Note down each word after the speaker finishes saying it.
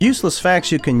Useless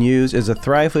Facts You Can Use is a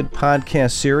Thrivehood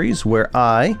podcast series where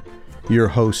I, your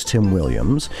host Tim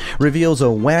Williams, reveals a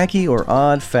wacky or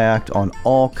odd fact on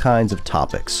all kinds of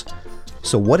topics.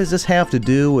 So what does this have to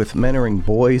do with mentoring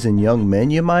boys and young men,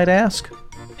 you might ask?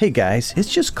 Hey guys,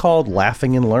 it's just called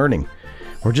laughing and learning.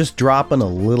 We're just dropping a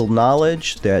little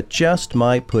knowledge that just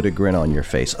might put a grin on your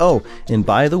face. Oh, and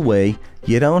by the way,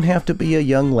 you don't have to be a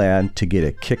young lad to get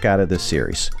a kick out of this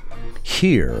series.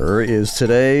 Here is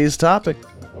today's topic.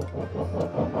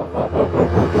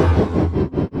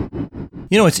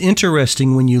 You know, it's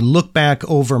interesting when you look back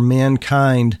over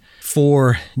mankind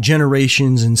for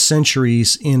generations and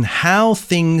centuries in how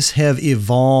things have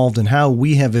evolved and how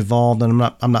we have evolved. And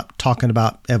I'm not talking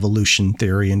about evolution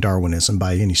theory and Darwinism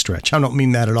by any stretch. I don't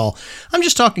mean that at all. I'm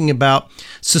just talking about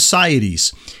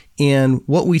societies and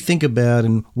what we think about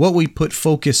and what we put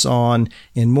focus on,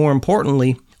 and more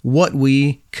importantly, what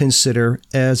we consider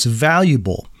as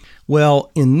valuable.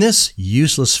 Well, in this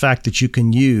useless fact that you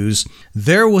can use,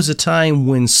 there was a time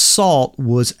when salt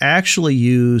was actually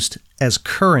used as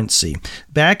currency.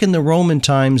 Back in the Roman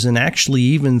times, and actually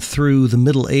even through the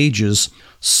Middle Ages,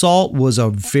 salt was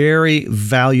a very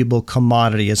valuable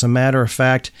commodity. As a matter of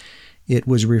fact, it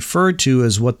was referred to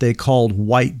as what they called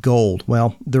white gold.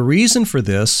 Well, the reason for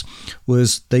this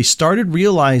was they started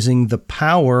realizing the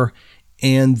power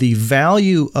and the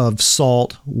value of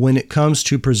salt when it comes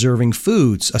to preserving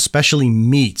foods, especially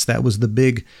meats. That was the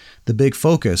big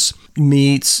focus.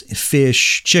 Meats,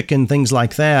 fish, chicken, things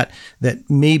like that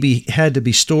maybe had to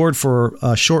be stored for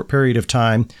a short period of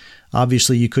time.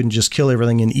 Obviously, you couldn't just kill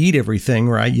everything and eat everything,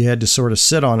 right? You had to sort of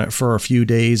sit on it for a few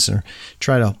days or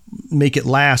try to make it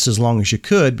last as long as you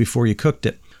could before you cooked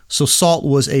it. So salt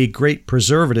was a great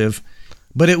preservative,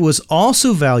 but it was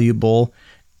also valuable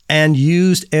and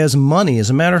used as money. As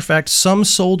a matter of fact, some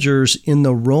soldiers in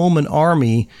the Roman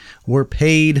army were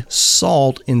paid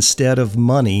salt instead of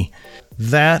money.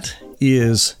 That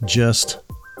is just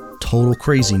total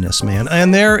craziness, man.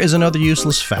 And there is another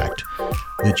useless fact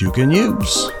that you can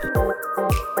use.